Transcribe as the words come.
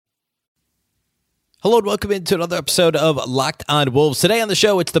Hello and welcome into another episode of Locked On Wolves. Today on the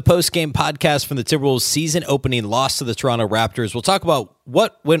show, it's the post-game podcast from the Timberwolves season opening loss to the Toronto Raptors. We'll talk about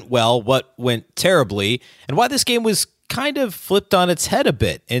what went well, what went terribly, and why this game was kind of flipped on its head a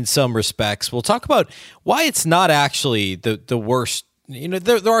bit in some respects. We'll talk about why it's not actually the worst. You know,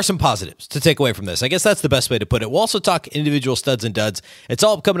 there are some positives to take away from this. I guess that's the best way to put it. We'll also talk individual studs and duds. It's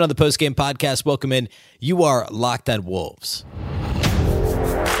all coming on the post-game podcast. Welcome in. You are Locked On Wolves.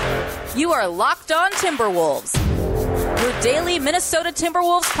 You are Locked On Timberwolves, your daily Minnesota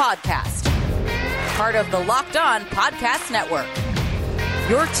Timberwolves podcast. Part of the Locked On Podcast Network.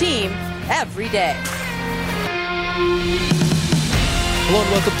 Your team every day. Hello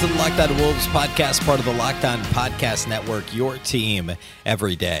and welcome to the Locked On Wolves podcast, part of the Locked On Podcast Network, your team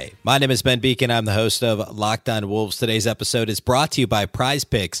every day. My name is Ben Beacon. I'm the host of Locked On Wolves. Today's episode is brought to you by Prize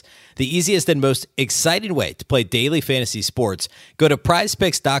Picks, the easiest and most exciting way to play daily fantasy sports. Go to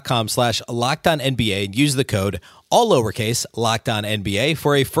prizepicks.com/LockedOnNBA and use the code, all lowercase, LockedOnNBA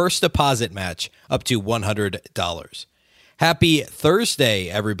for a first deposit match up to $100. Happy Thursday,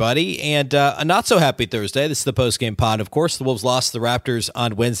 everybody, and a not-so-happy Thursday. This is the post-game pod. Of course, the Wolves lost to the Raptors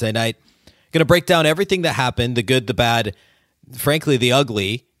on Wednesday night. Going to break down everything that happened, the good, the bad, frankly, the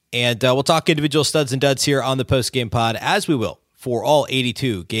ugly, and we'll talk individual studs and duds here on the post-game pod, as we will for all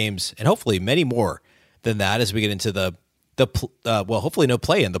 82 games, and hopefully many more than that as we get into the hopefully no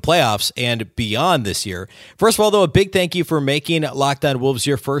play-in, the playoffs and beyond this year. First of all, though, a big thank you for making Locked On Wolves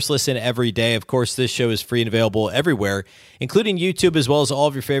your first listen every day. Of course, this show is free and available everywhere, including YouTube, as well as all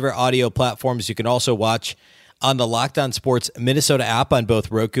of your favorite audio platforms. You can also watch on the Locked On Sports Minnesota app on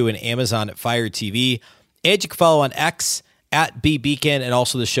both Roku and Amazon Fire TV. And you can follow on X at BBeacon and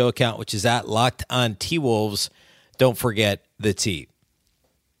also the show account, which is at Locked On T-Wolves. Don't forget the T.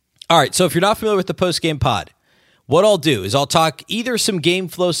 All right, so if you're not familiar with the post-game pod, what I'll do is I'll talk either some game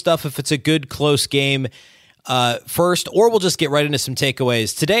flow stuff if it's a good, close game first, or we'll just get right into some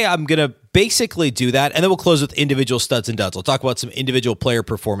takeaways. Today, I'm going to basically do that, and then we'll close with individual studs and duds. I'll talk about some individual player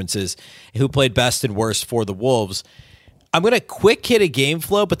performances, who played best and worst for the Wolves. I'm going to quick hit a game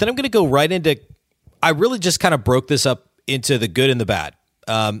flow, but then I'm going to go right into – I really just kind of broke this up into the good and the bad,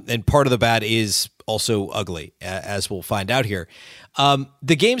 and part of the bad is also ugly, as we'll find out here.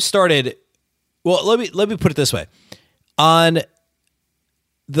 The game started – well, let me put it this way. On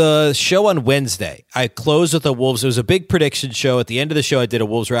the show on Wednesday, I closed with the Wolves. It was a big prediction show. At the end of the show, I did a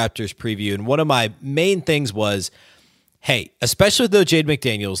Wolves-Raptors preview, and one of my main things was, hey, especially with no Jaden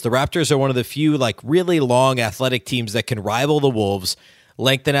McDaniels, the Raptors are one of the few really long athletic teams that can rival the Wolves,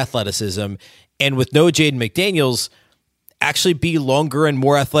 length and athleticism, and with no Jaden McDaniels, actually be longer and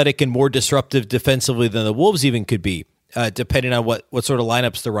more athletic and more disruptive defensively than the Wolves even could be, depending on what sort of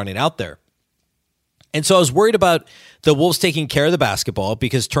lineups they're running out there. And so I was worried about the Wolves taking care of the basketball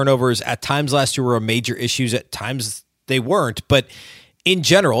because turnovers at times last year were a major issue. At times they weren't. But in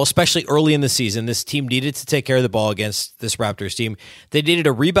general, especially early in the season, this team needed to take care of the ball against this Raptors team. They needed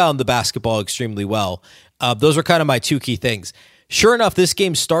to rebound the basketball extremely well. Those are kind of my two key things. Sure enough, this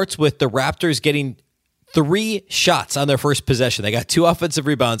game starts with the Raptors getting 3 shots on their first possession. They got 2 offensive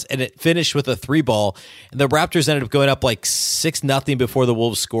rebounds, and it finished with a 3-ball. And the Raptors ended up going up 6-0 before the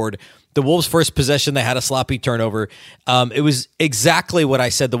Wolves scored. The Wolves' first possession, they had a sloppy turnover. It was exactly what I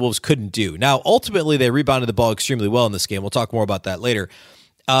said the Wolves couldn't do. Now, ultimately, they rebounded the ball extremely well in this game. We'll talk more about that later.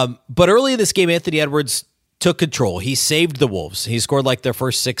 But early in this game, Anthony Edwards took control. He saved the Wolves. He scored their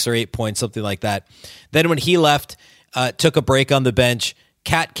first 6 or 8 points, something like that. Then when he left, took a break on the bench,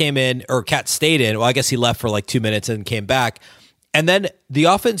 Cat stayed in. Well, I guess he left for 2 minutes and came back. And then the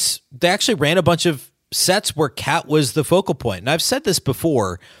offense, they actually ran a bunch of sets where Cat was the focal point. And I've said this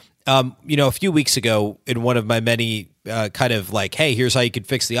before, a few weeks ago in one of my many hey, here's how you could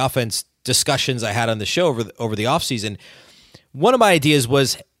fix the offense discussions I had on the show over the offseason. One of my ideas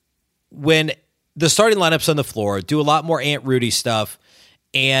was when the starting lineups on the floor, do a lot more Ant Rudy stuff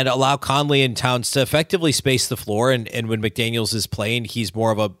and allow Conley and Towns to effectively space the floor. And when McDaniels is playing, he's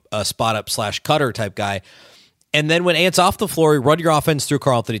more of a spot-up / cutter type guy. And then when Ant's off the floor, you run your offense through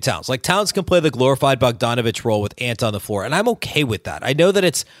Karl-Anthony Towns. Towns can play the glorified Bogdanovich role with Ant on the floor, and I'm okay with that. I know that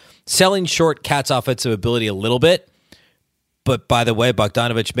it's selling short Cat's offensive ability a little bit, but by the way,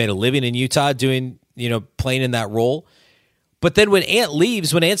 Bogdanovich made a living in Utah playing in that role. But then when Ant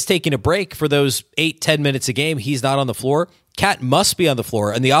leaves, when Ant's taking a break for those 8-10 minutes a game, he's not on the floor. Cat must be on the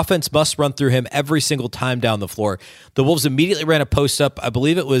floor, and the offense must run through him every single time down the floor. The Wolves immediately ran a post up. I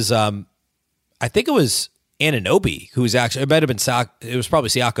believe it was, Anunoby, who was actually, it might have been it was probably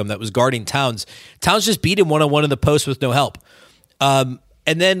Siakam that was guarding Towns. Towns just beat him one-on-one in the post with no help.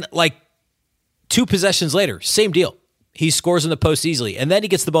 And then 2 possessions later, same deal. he scores in the post easily. And then he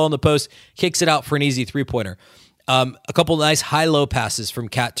gets the ball in the post, kicks it out for an easy three-pointer. A couple nice high-low passes from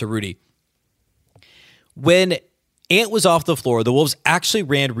Cat to Rudy. When Ant was off the floor, the Wolves actually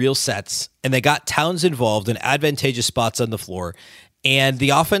ran real sets, and they got Towns involved in advantageous spots on the floor, and the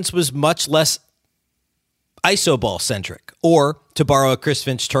offense was much less iso ball centric, or to borrow a Chris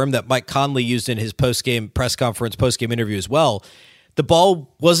Finch term that Mike Conley used in his post-game press conference, post-game interview as well, the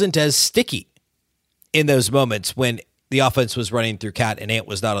ball wasn't as sticky in those moments when the offense was running through Cat and Ant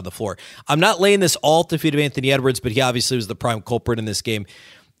was not on the floor. I'm not laying this all at the feet of Anthony Edwards, but he obviously was the prime culprit in this game.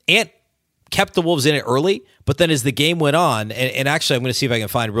 Ant kept the Wolves in it early, but then as the game went on, and actually I'm going to see if I can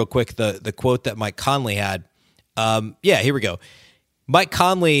find real quick the quote that Mike Conley had. Here we go. Mike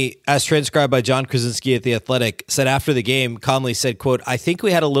Conley, as transcribed by John Krasinski at The Athletic, said after the game, Conley said, quote, "I think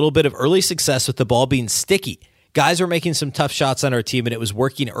we had a little bit of early success with the ball being sticky. Guys were making some tough shots on our team, and it was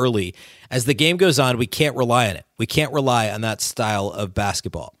working early. As the game goes on, we can't rely on it. We can't rely on that style of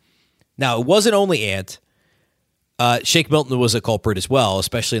basketball." Now, it wasn't only Ant. Shake Milton was a culprit as well,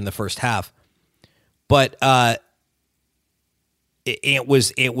 especially in the first half. But it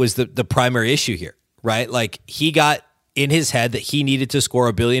was the primary issue here, right? Like, he got in his head that he needed to score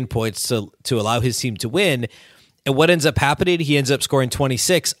 1 billion points to allow his team to win. And what ends up happening, he ends up scoring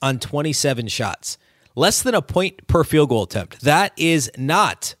 26 on 27 shots. Less than a point per field goal attempt. That is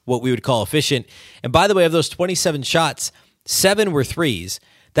not what we would call efficient. And by the way, of those 27 shots, 7 were threes.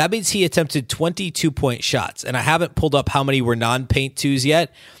 That means he attempted 22-point shots. And I haven't pulled up how many were non-paint twos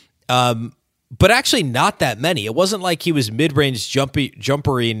yet. But actually not that many. It wasn't like he was mid-range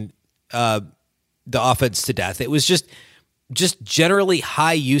jumpering the offense to death. It was just generally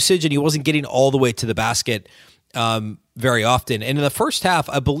high usage, and he wasn't getting all the way to the basket very often. And in the first half,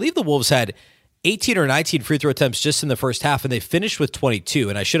 I believe the Wolves had 18 or 19 free throw attempts just in the first half, and they finished with 22.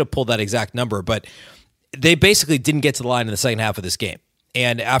 And I should have pulled that exact number, but they basically didn't get to the line in the second half of this game.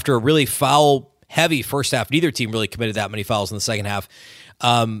 And after a really foul-heavy first half, neither team really committed that many fouls in the second half.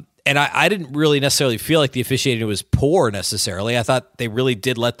 And I didn't really necessarily feel like the officiating was poor necessarily. I thought they really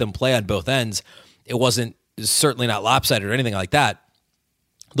did let them play on both ends. It wasn't certainly not lopsided or anything like that.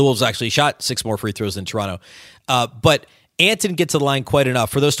 The Wolves actually shot 6 more free throws than Toronto. But Ant didn't get to the line quite enough.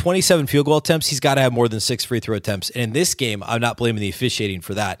 For those 27 field goal attempts, he's got to have more than 6 free throw attempts. And in this game, I'm not blaming the officiating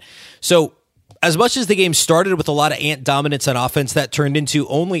for that. So as much as the game started with a lot of Ant dominance on offense, that turned into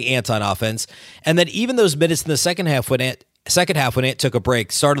only Ant on offense. And then even those minutes in the second half when Ant took a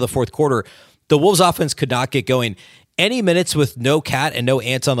break, start of the fourth quarter, the Wolves offense could not get going. Any minutes with no Cat and no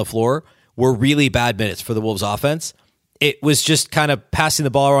Ant on the floor were really bad minutes for the Wolves offense. It was just kind of passing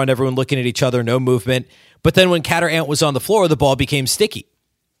the ball around, everyone looking at each other, no movement. But then when Cat or Ant was on the floor, the ball became sticky.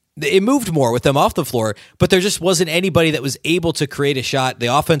 It moved more with them off the floor, but there just wasn't anybody that was able to create a shot. The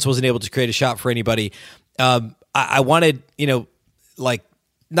offense wasn't able to create a shot for anybody. I wanted,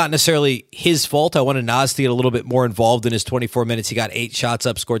 not necessarily his fault. I wanted Naz to get a little bit more involved in his 24 minutes. He got 8 shots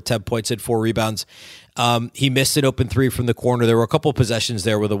up, scored 10 points, had 4 rebounds. He missed an open 3 from the corner. There were a couple of possessions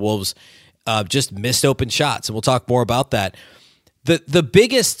there where the Wolves just missed open shots, and we'll talk more about that. The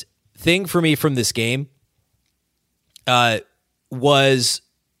biggest thing for me from this game was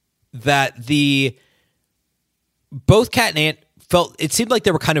that both Cat and Ant it seemed like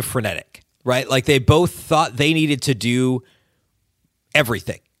they were kind of frenetic, right? Like they both thought they needed to do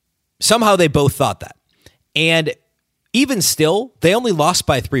everything. Somehow they both thought that. And even still, they only lost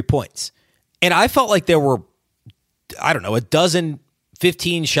by 3 points. And I felt like there were,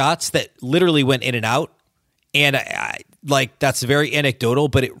 15 shots that literally went in and out. And that's very anecdotal,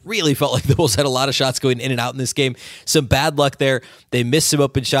 but it really felt like the Wolves had a lot of shots going in and out in this game. Some bad luck there. They missed some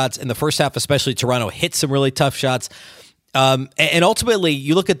open shots. In the first half, especially, Toronto hit some really tough shots. And ultimately,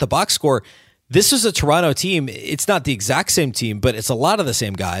 you look at the box score, this is a Toronto team. It's not the exact same team, but it's a lot of the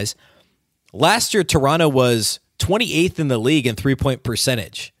same guys. Last year, Toronto was 28th in the league in three-point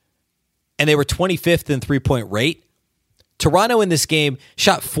percentage, and they were 25th in three-point rate. Toronto in this game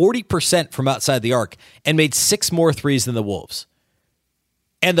shot 40% from outside the arc and made 6 more threes than the Wolves.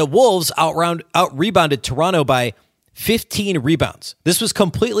 And the Wolves out-rebounded Toronto by 15 rebounds. This was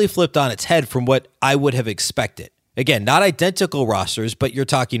completely flipped on its head from what I would have expected. Again, not identical rosters, but you're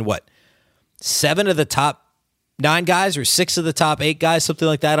talking, 7 of the top 9 guys or 6 of the top 8 guys, something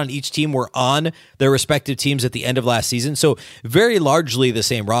like that on each team were on their respective teams at the end of last season. So very largely the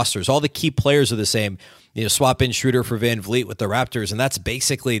same rosters. All the key players are the same. Swap in Schroeder for Van Vliet with the Raptors, and that's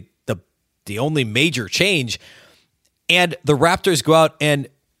basically the only major change. And the Raptors go out and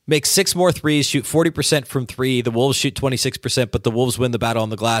make 6 more threes, shoot 40% from 3. The Wolves shoot 26%, but the Wolves win the battle on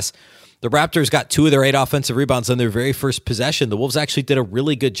the glass. The Raptors got 2 of their 8 offensive rebounds on their very first possession. The Wolves actually did a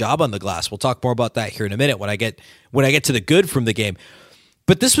really good job on the glass. We'll talk more about that here in a minute when I get to the good from the game.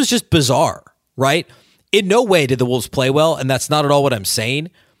 But this was just bizarre, right? In no way did the Wolves play well, and that's not at all what I'm saying.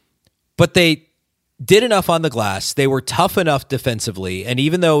 But they did enough on the glass. They were tough enough defensively. And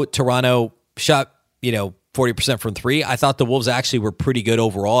even though Toronto shot, 40% from 3, I thought the Wolves actually were pretty good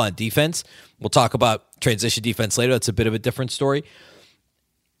overall on defense. We'll talk about transition defense later. That's a bit of a different story.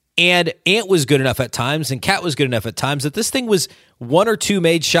 And Ant was good enough at times, and Cat was good enough at times that this thing was 1 or 2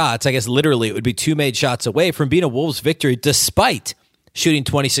 made shots. I guess literally it would be 2 made shots away from being a Wolves victory, despite shooting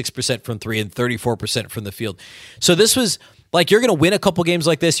 26% from 3 and 34% from the field. So this was like, you're going to win a couple games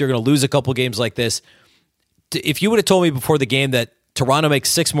like this. You're going to lose a couple games like this. If you would have told me before the game that Toronto makes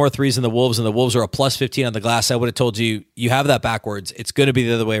 6 more threes than the Wolves and the Wolves are a plus 15 on the glass, I would have told you, you have that backwards. It's going to be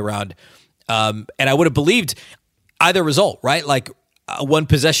the other way around. And I would have believed either result, right? Like a 1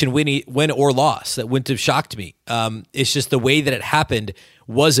 possession win or loss. That wouldn't have shocked me. It's just the way that it happened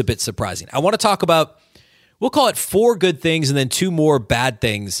was a bit surprising. I want to talk about, we'll call it 4 good things and then 2 more bad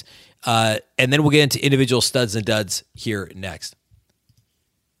things. And then we'll get into individual studs and duds here next.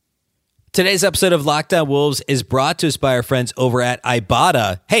 Today's episode of Locked On Wolves is brought to us by our friends over at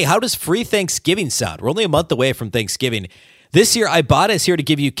Ibotta. Hey, how does free Thanksgiving sound? We're only a month away from Thanksgiving. This year, Ibotta is here to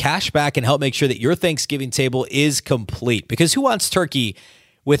give you cash back and help make sure that your Thanksgiving table is complete. Because who wants turkey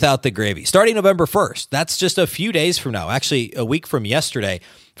without the gravy? Starting November 1st, that's just a few days from now, actually a week from yesterday.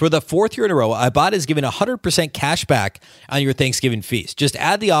 For the 4th year in a row, Ibotta is giving 100% cash back on your Thanksgiving feast. Just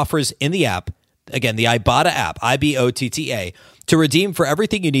add the offers in the app. Again, the Ibotta app, IBOTTA, to redeem for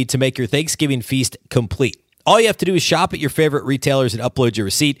everything you need to make your Thanksgiving feast complete. All you have to do is shop at your favorite retailers and upload your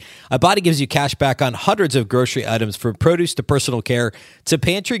receipt. Ibotta gives you cash back on hundreds of grocery items, from produce to personal care to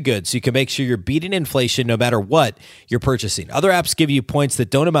pantry goods, so you can make sure you're beating inflation no matter what you're purchasing. Other apps give you points that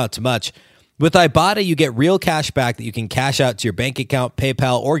don't amount to much. With Ibotta, you get real cash back that you can cash out to your bank account,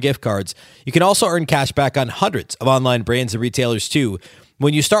 PayPal, or gift cards. You can also earn cash back on hundreds of online brands and retailers too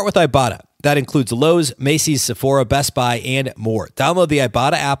when you start with Ibotta. That includes Lowe's, Macy's, Sephora, Best Buy, and more. Download the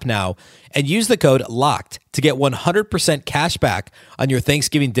Ibotta app now and use the code LOCKED to get 100% cash back on your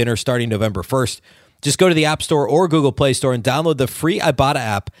Thanksgiving dinner starting November 1st. Just go to the App Store or Google Play Store and download the free Ibotta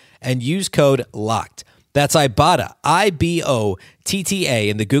app and use code LOCKED. That's Ibotta, IBOTTA,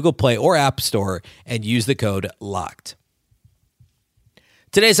 in the Google Play or App Store, and use the code LOCKED.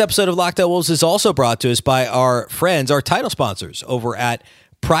 Today's episode of Locked On Wolves is also brought to us by our friends, our title sponsors over at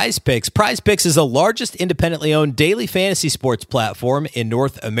Prize Picks. Prize Picks is the largest independently owned daily fantasy sports platform in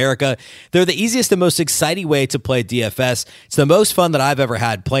North America. They're the easiest and most exciting way to play DFS. It's the most fun that I've ever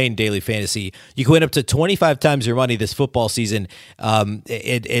had playing daily fantasy. You can win up to 25 times your money this football season.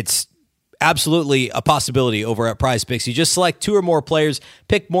 It's absolutely a possibility over at Prize Picks. You just select 2 or more players,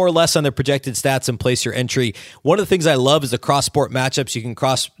 pick more or less on their projected stats, and place your entry. One of the things I love is the cross-sport matchups. You can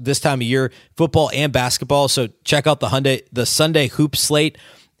cross this time of year football and basketball. So check out the Sunday hoop slate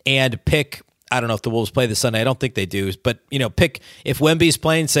and pick. I don't know if the Wolves play this Sunday. I don't think they do. But, pick if Wemby's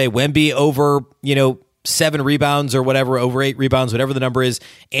playing, say Wemby over, 7 rebounds or whatever, over 8 rebounds, whatever the number is,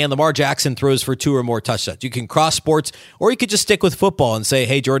 and Lamar Jackson throws for 2 or more touchdowns. You can cross sports, or you could just stick with football and say,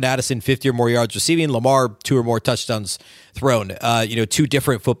 hey, Jordan Addison, 50 or more yards receiving, Lamar, 2 or more touchdowns thrown, 2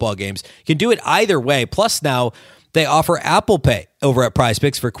 different football games. You can do it either way. Plus now, they offer Apple Pay over at Prize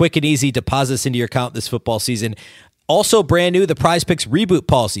Picks for quick and easy deposits into your account this football season. Also brand new, the Prize Picks reboot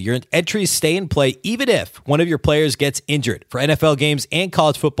policy. Your entries stay in play even if one of your players gets injured. For NFL games and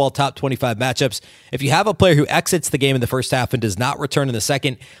college football top 25 matchups, if you have a player who exits the game in the first half and does not return in the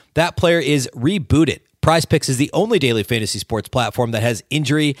second, that player is rebooted. Prize Picks is the only daily fantasy sports platform that has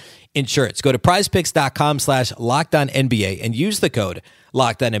injury insurance. Go to prizepicks.com/LockedOnNBA and use the code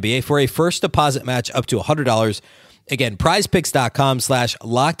LockedOnNBA for a first deposit match up to $100. Again,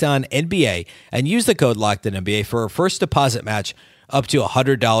 prizepicks.com/LockedOnNBA and use the code LockedOnNBA for a first deposit match up to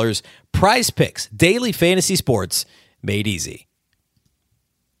 $100. Prize Picks, daily fantasy sports made easy.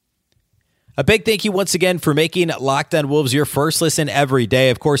 A big thank you once again for making Locked On Wolves your first listen every day.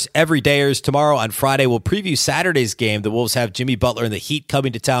 Of course, every dayers. Tomorrow on Friday, we'll preview Saturday's game. The Wolves have Jimmy Butler and the Heat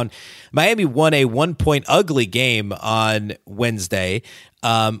coming to town. Miami won a 1-point ugly game on Wednesday.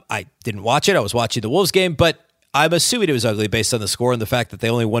 I didn't watch it. I was watching the Wolves game, but I'm assuming it was ugly based on the score and the fact that they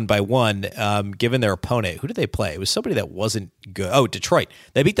only won by 1, given their opponent. Who did they play? It was somebody that wasn't good. Oh, Detroit.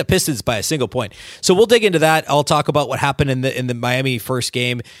 They beat the Pistons by a single point. So we'll dig into that. I'll talk about what happened in the Miami first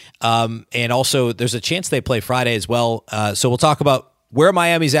game. And also, there's a chance they play Friday as well. So we'll talk about where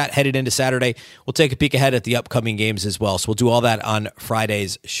Miami's at headed into Saturday. We'll take a peek ahead at the upcoming games as well. So we'll do all that on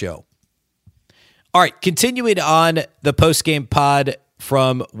Friday's show. All right, continuing on the post-game pod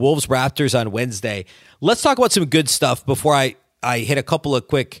from Wolves Raptors on Wednesday. Let's talk about some good stuff before I hit a couple of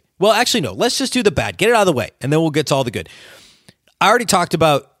quick. Well, actually, no. Let's just do the bad. Get it out of the way, and then we'll get to all the good. I already talked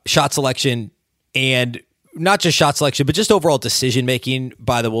about shot selection, and not just shot selection, but just overall decision-making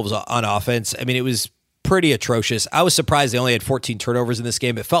by the Wolves on offense. I mean, it was pretty atrocious. I was surprised they only had 14 turnovers in this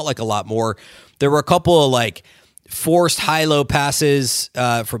game. It felt like a lot more. There were a couple of forced high-low passes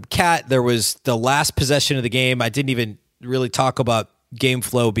from Cat. There was the last possession of the game. I didn't even really talk about game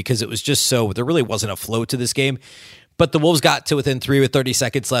flow because it was just there really wasn't a flow to this game. But the Wolves got to within 3 with 30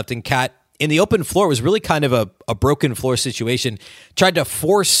 seconds left, and Cat in the open floor was really kind of a broken floor situation. Tried to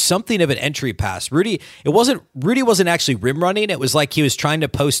force something of an entry pass. Rudy wasn't actually rim running. It was like he was trying to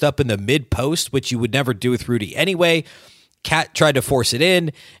post up in the mid post, which you would never do with Rudy anyway. Cat tried to force it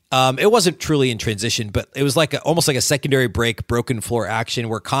in. It wasn't truly in transition, but it was almost like a secondary break, broken floor action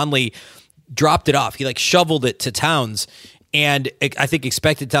where Conley dropped it off. He shoveled it to Towns, and I think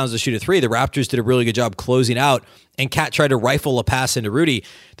expected Towns to shoot a three. The Raptors did a really good job closing out, and Cat tried to rifle a pass into Rudy.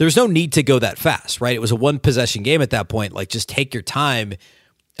 There was no need to go that fast, right? It was a one-possession game at that point. Just take your time.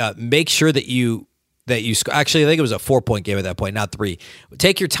 Make sure that you actually, I think it was a 4-point game at that point, not 3.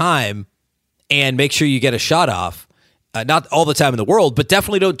 Take your time and make sure you get a shot off. Not all the time in the world, but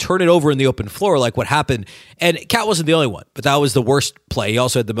definitely don't turn it over in the open floor like what happened. And Cat wasn't the only one, but that was the worst play. He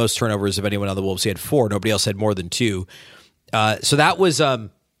also had the most turnovers of anyone on the Wolves. He had 4. Nobody else had more than 2. So that was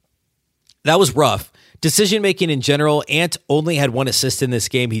rough. Decision-making in general, Ant only had 1 assist in this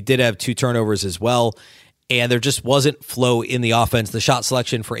game. He did have 2 turnovers as well, and there just wasn't flow in the offense. The shot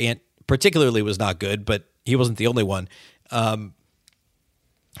selection for Ant particularly was not good, but he wasn't the only one.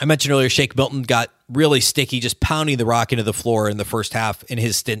 I mentioned earlier, Shake Milton got really sticky, just pounding the rock into the floor in the first half in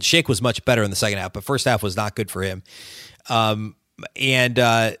his stint. Shake was much better in the second half, but first half was not good for him.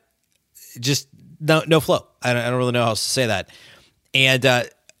 Just no flow. I don't really know how else to say that. And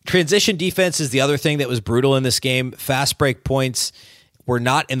transition defense is the other thing that was brutal in this game. Fast break points were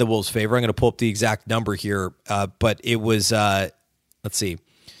not in the Wolves' favor. I'm going to pull up the exact number here, but it was, let's see.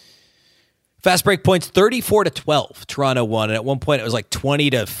 Fast break points, 34-12. Toronto won, and at one point it was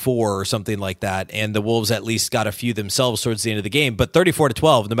 20-4 or something like that, and the Wolves at least got a few themselves towards the end of the game. But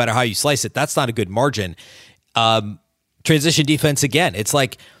 34-12, no matter how you slice it, that's not a good margin. Transition defense, again, it's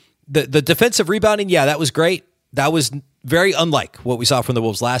the defensive rebounding, yeah, that was great. That was very unlike what we saw from the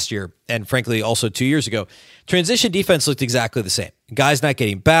Wolves last year, and frankly, also 2 years ago. Transition defense looked exactly the same. Guys not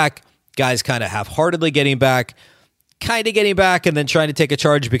getting back, guys kind of half-heartedly getting back, and then trying to take a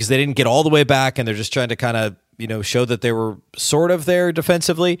charge because they didn't get all the way back, and they're just trying to kind of, show that they were sort of there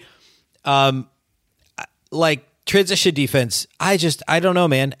defensively. Transition defense, I don't know,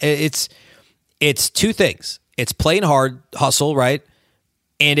 man. It's 2 things. It's playing hard, hustle, right?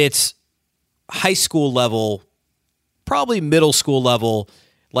 And it's high school level, probably middle school level,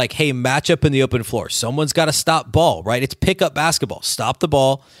 hey, match up in the open floor. Someone's got to stop ball, right? It's pick up basketball. Stop the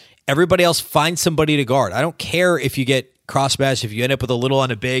ball. Everybody else find somebody to guard. I don't care if you get cross match, if you end up with a little on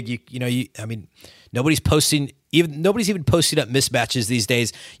a big, nobody's even posting up mismatches these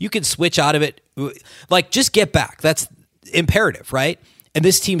days. You can switch out of it. Just get back. That's imperative, right? And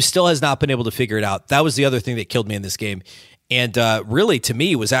this team still has not been able to figure it out. That was the other thing that killed me in this game. And really, to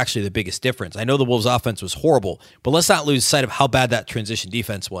me, was actually the biggest difference. I know the Wolves' offense was horrible, but let's not lose sight of how bad that transition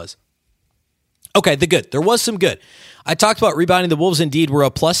defense was. Okay, the good. There was some good. I talked about rebounding. The Wolves indeed were a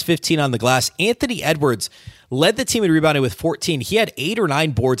plus 15 on the glass. Anthony Edwards led the team in rebounding with 14. He had 8 or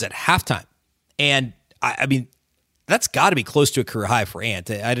 9 boards at halftime. And, I mean, that's got to be close to a career high for Ant.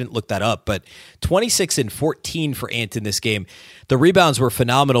 I didn't look that up, but 26 and 14 for Ant in this game. The rebounds were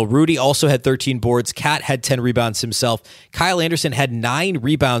phenomenal. Rudy also had 13 boards. Cat had 10 rebounds himself. Kyle Anderson had 9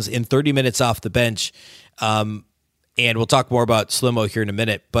 rebounds in 30 minutes off the bench. And we'll talk more about slow-mo here in a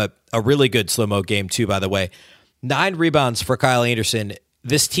minute, but a really good slow-mo game too, by the way. 9 rebounds for Kyle Anderson.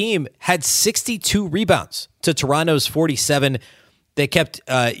 This team had 62 rebounds to Toronto's 47. They kept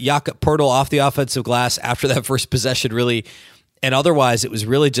Jakob Poeltl off the offensive glass after that first possession, really. And otherwise, it was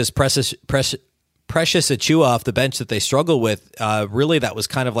really just Precious Achiuwa off the bench that they struggle with. Really, that was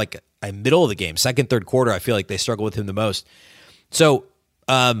kind of like a middle of the game. Second, third quarter, I feel like they struggled with him the most. So,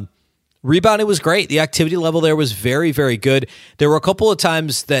 rebounding was great. The activity level there was very, very good. There were a couple of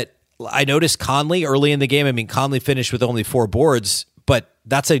times that I noticed Conley early in the game. I mean, Conley finished with only 4 boards, but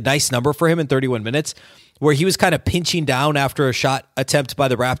that's a nice number for him in 31 minutes, where he was kind of pinching down after a shot attempt by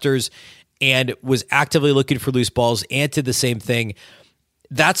the Raptors and was actively looking for loose balls. Ant did the same thing.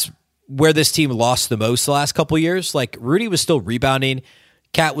 That's where this team lost the most the last couple of years. Rudy was still rebounding.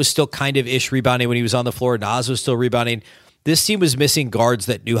 Cat was still kind of ish rebounding when he was on the floor. Nas was still rebounding. this team was missing guards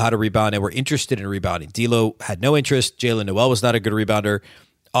that knew how to rebound and were interested in rebounding. D'Lo had no interest. Jalen Noel was not a good rebounder.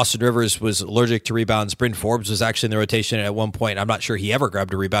 Austin Rivers was allergic to rebounds. Bryn Forbes was actually in the rotation at one point. I'm not sure he ever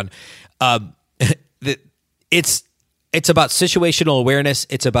grabbed a rebound. It's about situational awareness.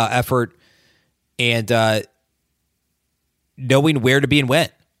 It's about effort and knowing where to be and when.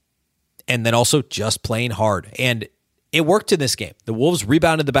 And then also just playing hard. And it worked in this game. The Wolves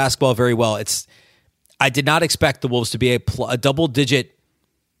rebounded the basketball very well. I did not expect the Wolves to be a double-digit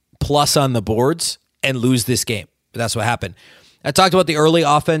plus on the boards and lose this game. But that's what happened. I talked about the early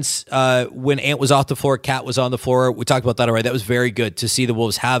offense when Ant was off the floor, Cat was on the floor. We talked about that already. That was very good to see the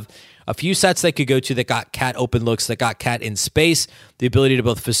Wolves have a few sets they could go to that got Cat open looks, that got Cat in space, the ability to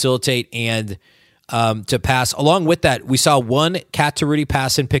both facilitate and to pass. Along with that, we saw one Cat to Rudy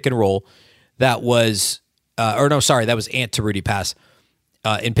pass in pick and roll that was, that was Ant to Rudy pass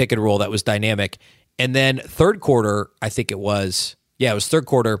in pick and roll that was dynamic. And then third quarter, I think it was third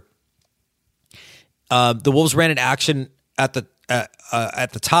quarter. The Wolves ran an action at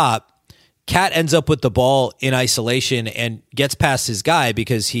the top. Cat ends up with the ball in isolation and gets past his guy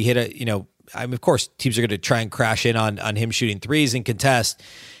because he hit of course, teams are going to try and crash in on him shooting threes and contest.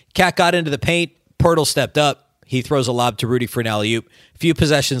 Cat got into the paint. Pirtle stepped up. He throws a lob to Rudy for an alley-oop. A few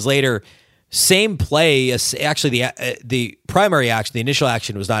possessions later, same play. Actually, the primary action, the initial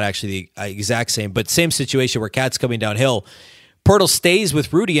action was not actually the exact same, but same situation where Cat's coming downhill. Pirtle stays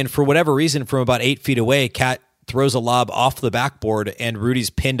with Rudy, and for whatever reason, from about 8 feet away, Cat throws a lob off the backboard, and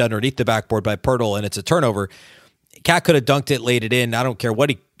Rudy's pinned underneath the backboard by Pirtle, and it's a turnover. Cat could have dunked it, laid it in. I don't care what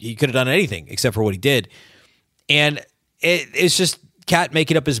he could have done anything except for what he did. And it's just Cat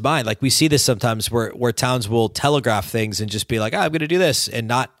making up his mind. Like we see this sometimes where Towns will telegraph things and just be like, I'm going to do this and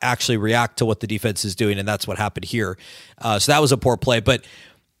not actually react to what the defense is doing. And that's what happened here. So that was a poor play, but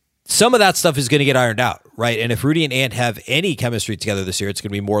some of that stuff is going to get ironed out, right? And if Rudy and Ant have any chemistry together this year, it's going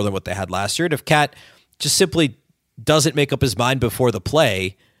to be more than what they had last year. And if Cat just simply doesn't make up his mind before the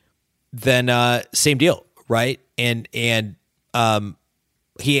play, then same deal, right? And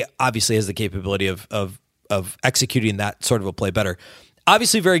he obviously has the capability of executing that sort of a play better.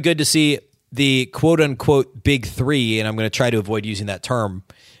 Obviously, very good to see the quote-unquote big three, and I'm going to try to avoid using that term.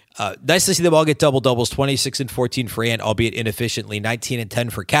 Nice to see them all get double-doubles, 26 and 14 for Ant, albeit inefficiently, 19 and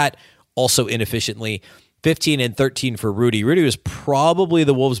 10 for Cat, also inefficiently, 15 and 13 for Rudy. Rudy was probably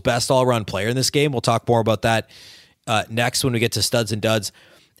the Wolves' best all-around player in this game. We'll talk more about that next when we get to studs and duds.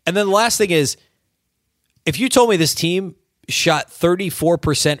 And then the last thing is, if you told me this team shot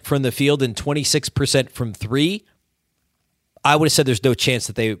 34% from the field and 26% from three, I would have said there's no chance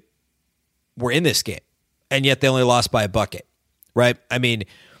that they were in this game. And yet they only lost by a bucket, right? I mean,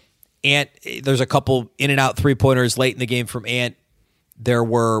 Ant, there's a couple in and out three-pointers late in the game from Ant. There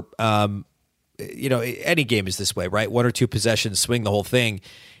were, any game is this way, right? One or two possessions swing the whole thing.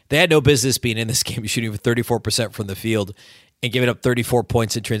 They had no business being in this game, shooting with 34% from the field and giving up 34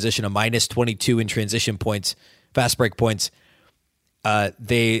 points in transition, a minus 22 in transition points, fast break points.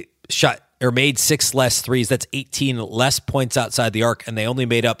 They shot or made 6 less threes. That's 18 less points outside the arc, and they only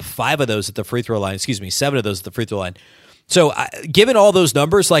made up 5 of those at the free throw line. 7 of those at the free throw line. So given all those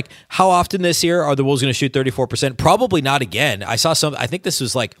numbers, like how often this year are the Wolves going to shoot 34%? Probably not again. I think this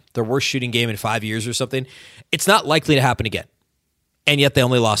was like their worst shooting game in 5 years or something. It's not likely to happen again. And yet they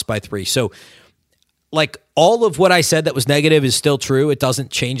only lost by 3. So like all of what I said that was negative is still true. It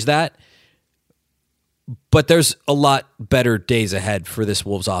doesn't change that. But there's a lot better days ahead for this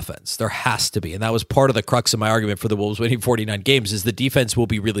Wolves offense. There has to be. And that was part of the crux of my argument for the Wolves winning 49 games is the defense will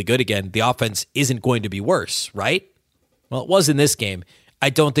be really good again. The offense isn't going to be worse, right? Well, it was in this game. I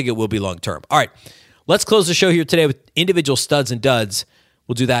don't think it will be long term. All right, let's close the show here today with individual studs and duds.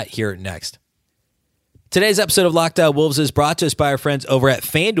 We'll do that here next. Today's episode of Locked On Wolves is brought to us by our friends over at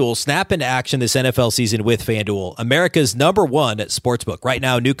FanDuel. Snap into action this NFL season with FanDuel, America's #1 sportsbook. Right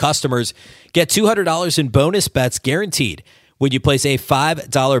now, new customers get $200 in bonus bets guaranteed when you place a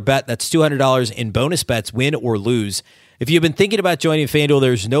 $5 bet. That's $200 in bonus bets, win or lose. If you've been thinking about joining FanDuel,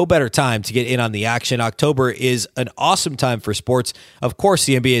 there's no better time to get in on the action. October is an awesome time for sports. Of course,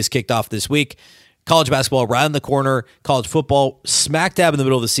 the NBA has kicked off this week. College basketball around the corner. College football smack dab in the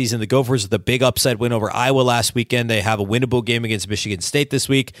middle of the season. The Gophers with a big upset win over Iowa last weekend. They have a winnable game against Michigan State this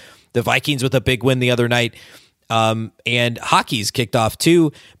week. The Vikings with a big win the other night. And hockey's kicked off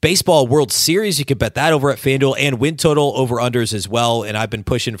too. Baseball World Series, you can bet that over at FanDuel, and win total over-unders as well. And I've been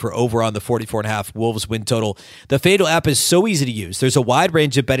pushing for over on the 44.5 Wolves win total. The FanDuel app is so easy to use. There's a wide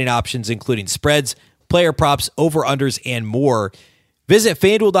range of betting options, including spreads, player props, over-unders, and more. Visit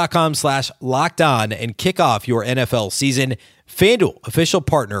FanDuel.com/lockedon and kick off your NFL season. FanDuel, official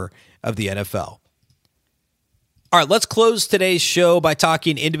partner of the NFL. All right, let's close today's show by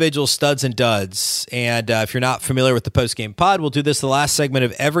talking individual studs and duds. And if you're not familiar with the post-game pod, we'll do this the last segment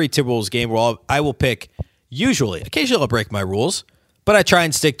of every Timberwolves game where I will pick, occasionally I'll break my rules, but I try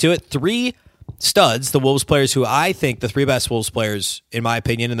and stick to it. 3 studs, the Wolves players who I think the 3 best Wolves players, in my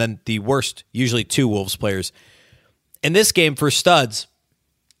opinion, and then the worst, usually 2 Wolves players. In this game, for studs,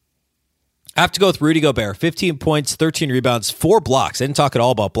 I have to go with Rudy Gobert. 15 points, 13 rebounds, 4 blocks. I didn't talk at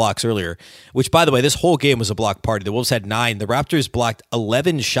all about blocks earlier, which, by the way, this whole game was a block party. The Wolves had 9. The Raptors blocked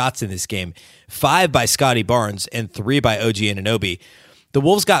 11 shots in this game, 5 by Scotty Barnes and 3 by OG Anunoby. The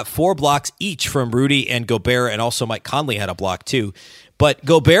Wolves got 4 blocks each from Rudy and Gobert, and also Mike Conley had a block too. But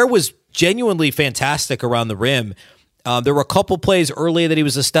Gobert was genuinely fantastic around the rim. There were a couple plays early that he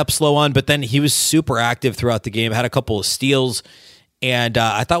was a step slow on, but then he was super active throughout the game, had a couple of steals. And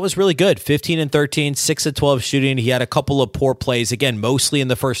I thought it was really good. 15 and 13, 6 of 12 shooting. He had a couple of poor plays, again, mostly in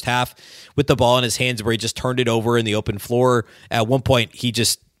the first half with the ball in his hands where he just turned it over in the open floor. At one point, he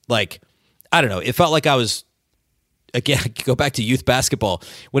just, I don't know, it felt like I was, again, go back to youth basketball.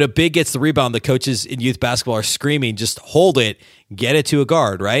 When a big gets the rebound, the coaches in youth basketball are screaming, just hold it, get it to a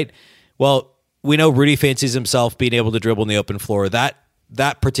guard, right? Well, we know Rudy fancies himself being able to dribble in the open floor.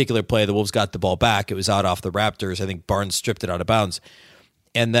 That particular play, the Wolves got the ball back. It was out off the Raptors. I think Barnes stripped it out of bounds.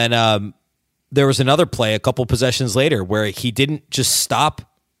 And then there was another play a couple possessions later where he didn't just stop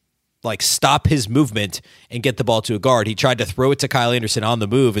his movement and get the ball to a guard. He tried to throw it to Kyle Anderson on the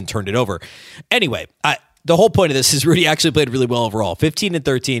move and turned it over. Anyway, the whole point of this is Rudy actually played really well overall. 15 and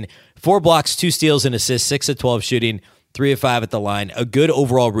 13, 4 blocks, 2 steals and assists, 6 of 12 shooting, 3 of 5 at the line. A good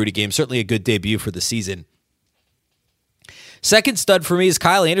overall Rudy game. Certainly a good debut for the season. Second stud for me is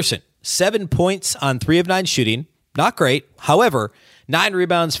Kyle Anderson. 7 points on 3 of 9 shooting. Not great. However, 9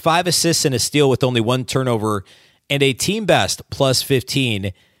 rebounds, 5 assists, and a steal with only 1 turnover, and a team best plus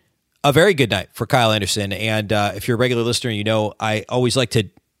 15. A very good night for Kyle Anderson. And if you're a regular listener, you know I always like to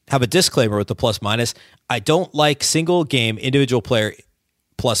have a disclaimer with the plus minus. I don't like single game individual player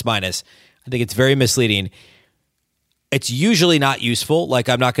plus minus. I think it's very misleading. It's usually not useful.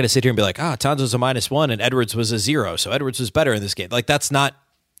 I'm not going to sit here and be like, Towns was a -1 and Edwards was a 0, so Edwards was better in this game. That's not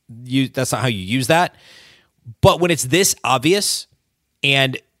how you use that. But when it's this obvious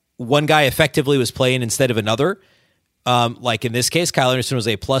and one guy effectively was playing instead of another, like in this case, Kyle Anderson was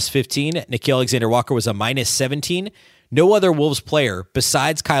a plus 15, Nickeil Alexander-Walker was a -17. No other Wolves player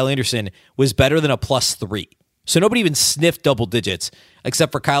besides Kyle Anderson was better than a plus 3. So nobody even sniffed double digits,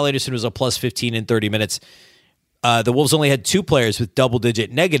 except for Kyle Anderson was a plus 15 in 30 minutes. The Wolves only had 2 players with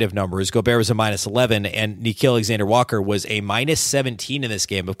double-digit negative numbers. Gobert was a -11, and Nickeil Alexander-Walker was a -17 in this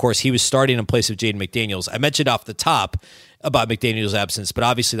game. Of course, he was starting in place of Jaden McDaniels. I mentioned off the top about McDaniels' absence, but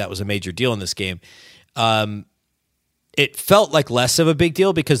obviously that was a major deal in this game. It felt like less of a big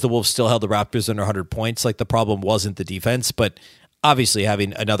deal because the Wolves still held the Raptors under 100 points. The problem wasn't the defense, but obviously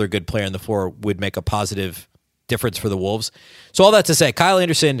having another good player on the floor would make a positive difference for the Wolves. So all that to say, Kyle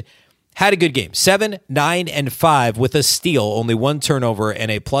Anderson had a good game. 7, 9, and 5 with a steal, only 1 turnover, and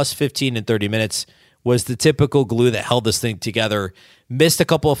a plus 15 in 30 minutes was the typical glue that held this thing together. Missed a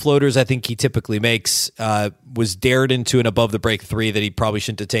couple of floaters I think he typically makes. Was dared into an above-the-break 3 that he probably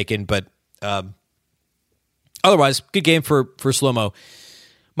shouldn't have taken, but otherwise, good game for Slow-Mo.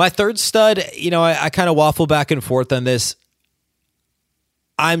 My third stud, I kind of waffle back and forth on this.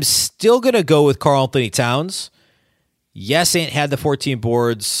 I'm still going to go with Karl Anthony Towns. Yes, Ant had the 14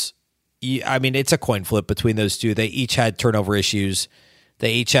 boards. I mean, it's a coin flip between those two. They each had turnover issues.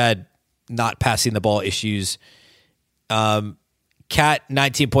 They each had not passing the ball issues. Cat,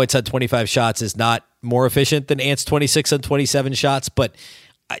 19 points on 25 shots is not more efficient than Ant's 26 on 27 shots, but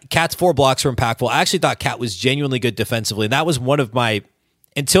Cat's 4 blocks were impactful. I actually thought Cat was genuinely good defensively, and that was one of my,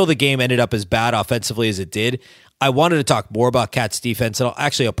 until the game ended up as bad offensively as it did, I wanted to talk more about Cat's defense, and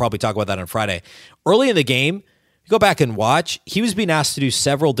I'll probably talk about that on Friday. Early in the game, go back and watch, he was being asked to do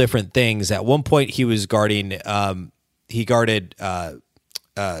several different things. At one point, he was guarded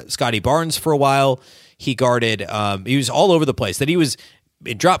Scotty Barnes for a while. He was all over the place. That he was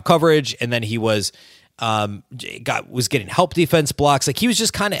in drop coverage, and then he was getting help defense blocks. He was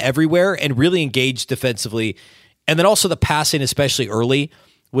just kind of everywhere and really engaged defensively. And then also the passing, especially early,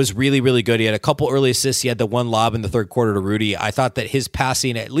 was really, really good. He had a couple early assists. He had the 1 lob in the third quarter to Rudy. I thought that his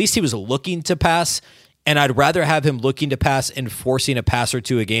passing, at least he was looking to pass, and I'd rather have him looking to pass and forcing a pass or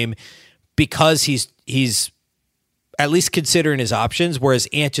two a game because he's at least considering his options, whereas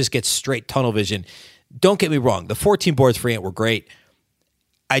Ant just gets straight tunnel vision. Don't get me wrong. The 14 boards for Ant were great.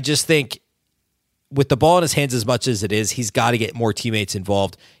 I just think with the ball in his hands as much as it is, he's got to get more teammates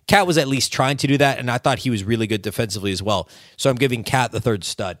involved. Cat was at least trying to do that, and I thought he was really good defensively as well. So I'm giving Cat the third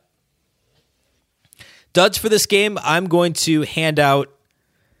stud. Duds for this game, I'm going to hand out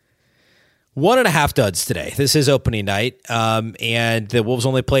 1.5 duds today. This is opening night, and the Wolves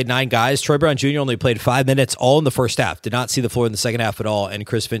only played 9 guys. Troy Brown Jr. only played 5 minutes, all in the first half. Did not see the floor in the second half at all, and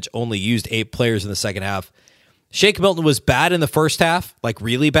Chris Finch only used 8 players in the second half. Shake Milton was bad in the first half, like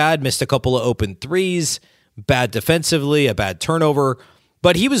really bad. Missed a couple of open threes, bad defensively, a bad turnover,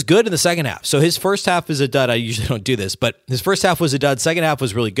 but he was good in the second half. So his first half is a dud. I usually don't do this, but his first half was a dud. Second half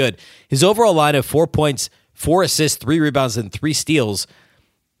was really good. His overall line of 4 points, 4 assists, 3 rebounds, and 3 steals,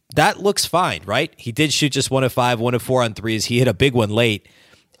 that looks fine, right? He did shoot just 1 of 5, 1 of 4 on threes. He hit a big one late,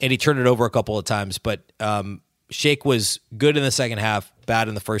 and he turned it over a couple of times. But Shake was good in the second half, bad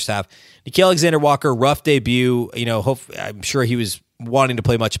in the first half. Nickeil Alexander-Walker, rough debut. I'm sure he was wanting to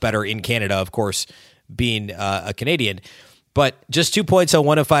play much better in Canada, of course, being a Canadian. But just 2 points on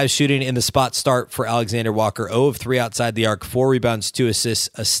 1 of 5 shooting in the spot start for Alexander-Walker. 0 of 3 outside the arc, 4 rebounds, 2 assists,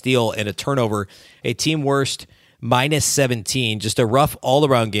 a steal, and a turnover. A team worst -17. Just a rough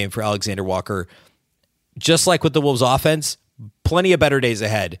all-around game for Alexander-Walker. Just like with the Wolves offense, plenty of better days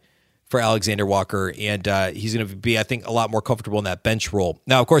ahead for Alexander-Walker, and he's going to be, I think, a lot more comfortable in that bench role.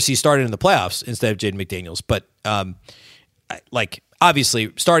 Now, of course, he started in the playoffs instead of Jaden McDaniels, but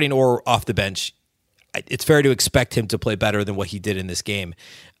obviously, starting or off the bench, it's fair to expect him to play better than what he did in this game.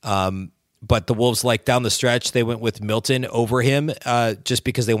 But the Wolves, down the stretch, they went with Milton over him just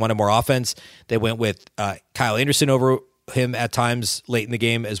because they wanted more offense. They went with Kyle Anderson over him at times late in the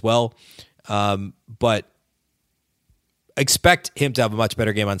game as well. But expect him to have a much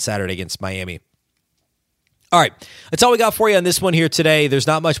better game on Saturday against Miami. All right, that's all we got for you on this one here today. There's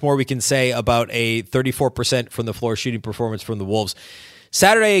not much more we can say about a 34% from the floor shooting performance from the Wolves.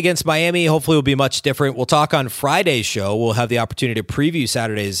 Saturday against Miami hopefully will be much different. We'll talk on Friday's show. We'll have the opportunity to preview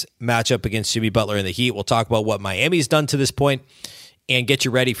Saturday's matchup against Jimmy Butler and the Heat. We'll talk about what Miami's done to this point and get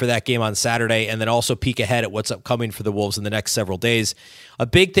you ready for that game on Saturday, and then also peek ahead at what's upcoming for the Wolves in the next several days. A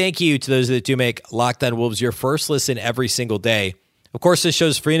big thank you to those that do make Locked On Wolves your first listen every single day. Of course, this show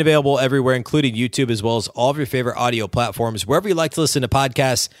is free and available everywhere, including YouTube, as well as all of your favorite audio platforms. Wherever you like to listen to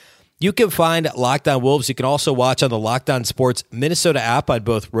podcasts, you can find Locked On Wolves. You can also watch on the Locked On Sports Minnesota app on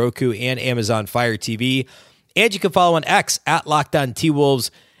both Roku and Amazon Fire TV. And you can follow on X at Locked On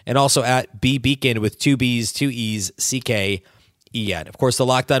T-Wolves and also at B Beacon with 2 B's, 2 E's, C-K-E-N. Of course, the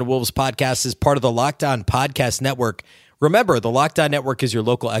Locked On Wolves podcast is part of the Locked On Podcast Network. Remember, the Locked On Network is your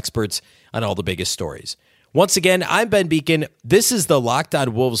local experts on all the biggest stories. Once again, I'm Ben Beacon. This is the Locked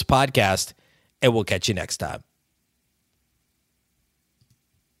On Wolves podcast, and we'll catch you next time.